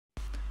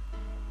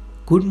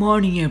Good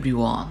morning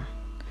everyone.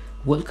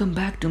 Welcome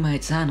back to my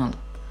channel.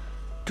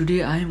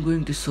 Today I am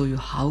going to show you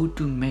how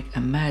to make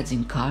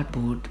amazing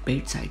cardboard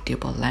bedside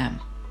table lamp.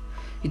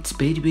 It's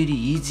very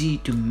easy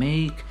to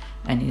make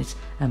and it's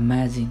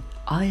amazing.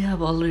 I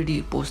have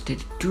already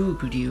posted 2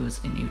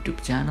 videos in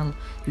YouTube channel.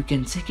 You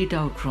can check it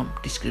out from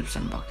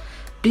description box.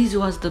 Please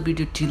watch the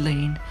video till the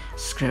end.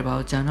 Subscribe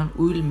our channel.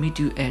 We will meet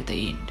you at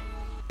the end.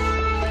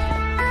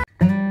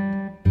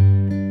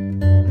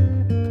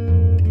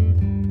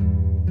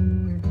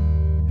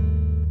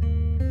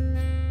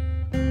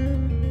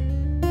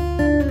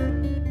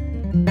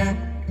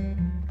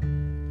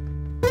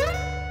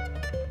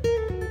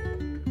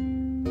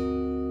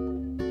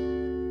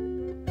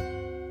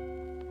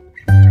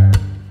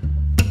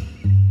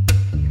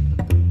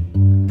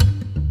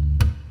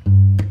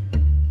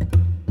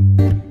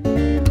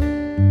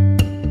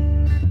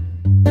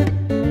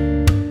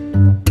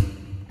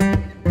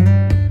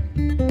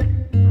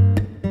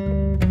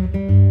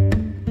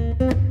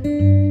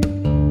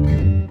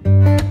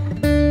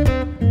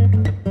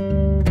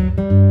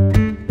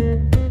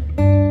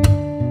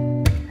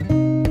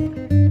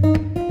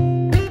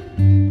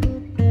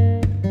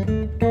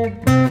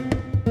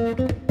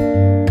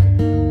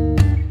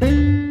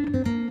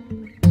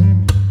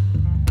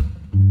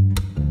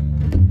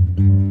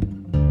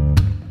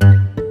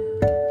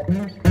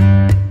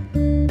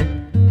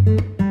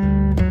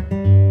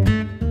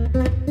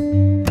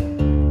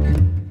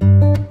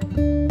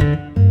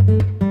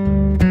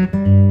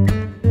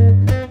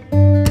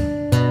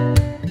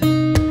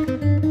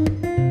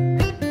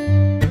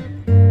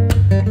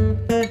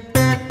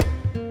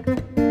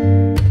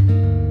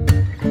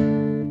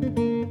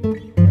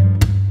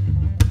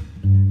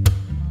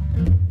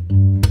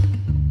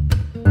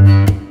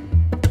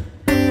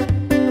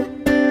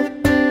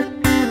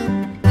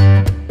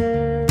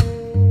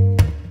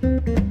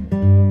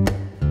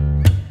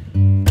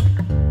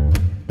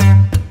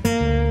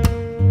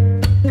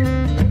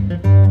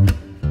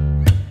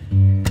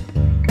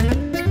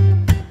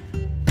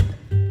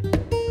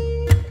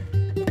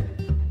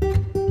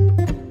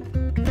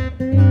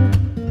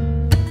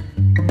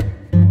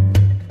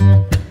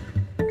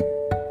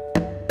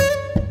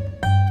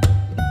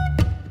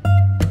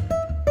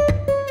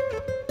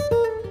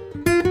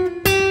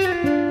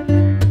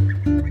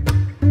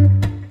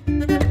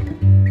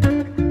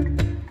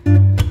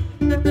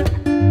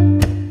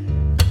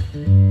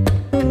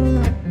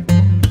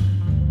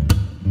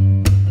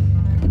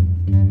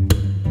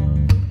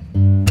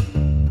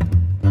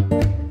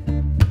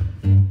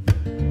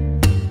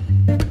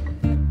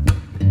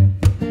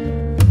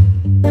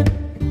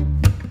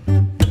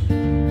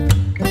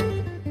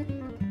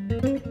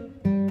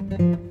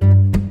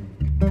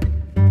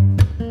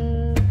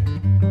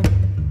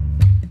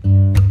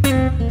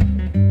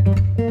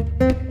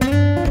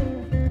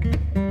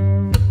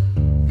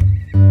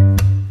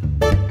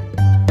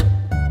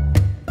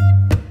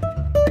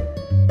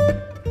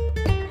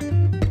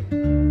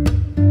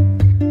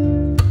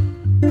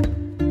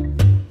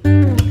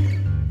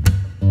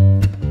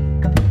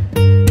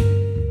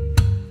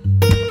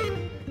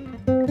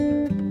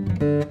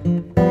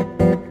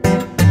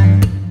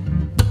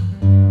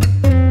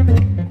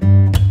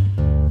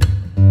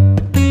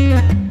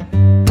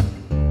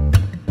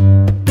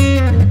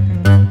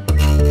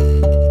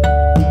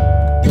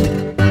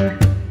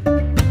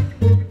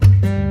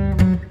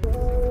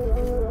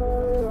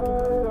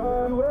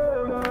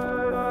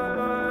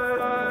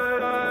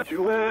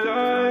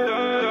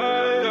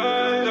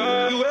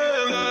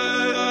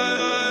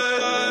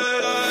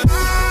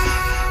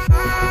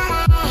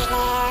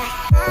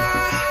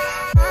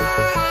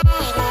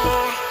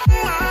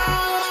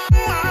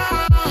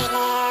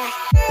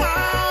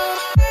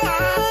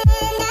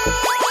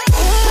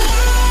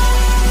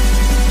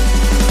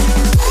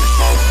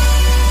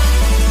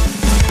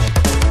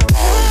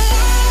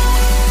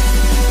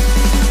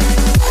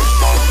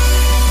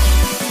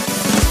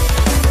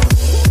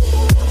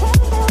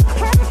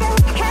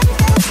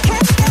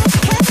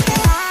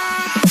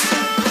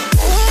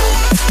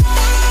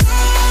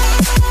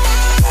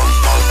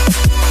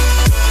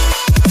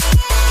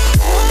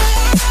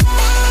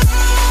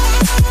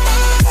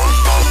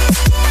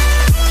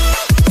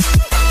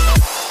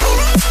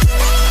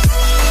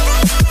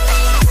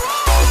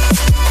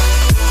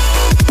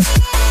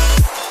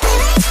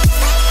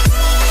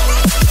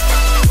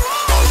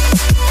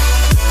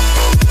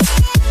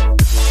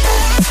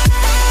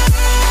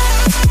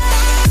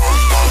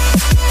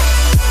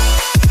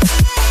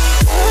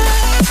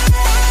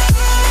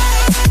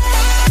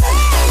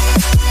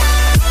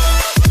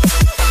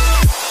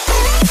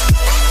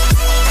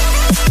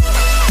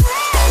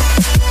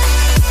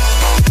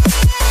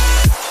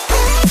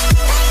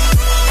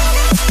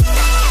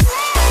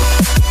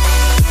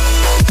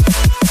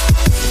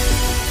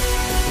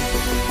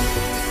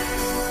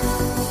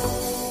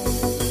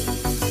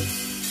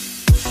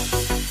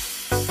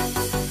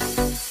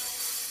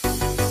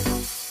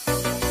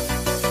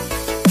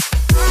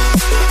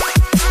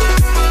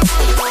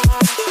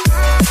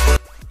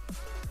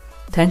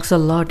 Thanks a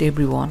lot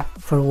everyone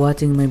for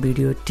watching my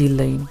video till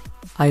the end.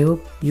 I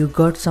hope you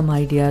got some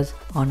ideas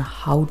on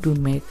how to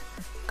make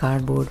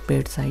cardboard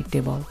bedside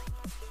table.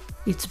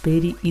 It's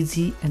very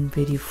easy and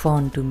very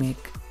fun to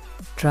make.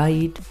 Try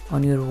it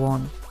on your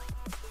own.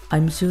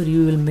 I'm sure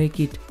you will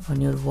make it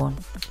on your own.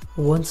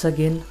 Once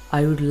again,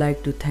 I would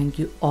like to thank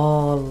you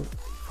all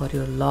for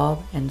your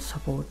love and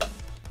support.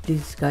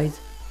 Please guys,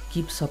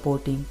 keep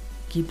supporting,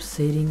 keep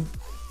sharing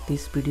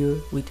this video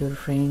with your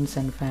friends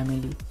and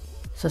family.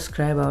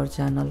 Subscribe our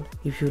channel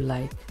if you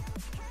like.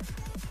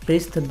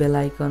 Press the bell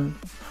icon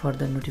for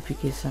the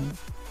notification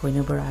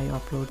whenever I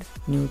upload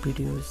new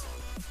videos.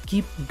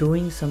 Keep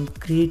doing some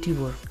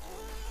creative work.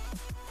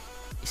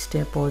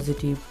 Stay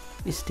positive,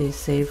 stay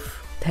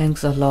safe.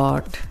 Thanks a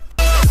lot.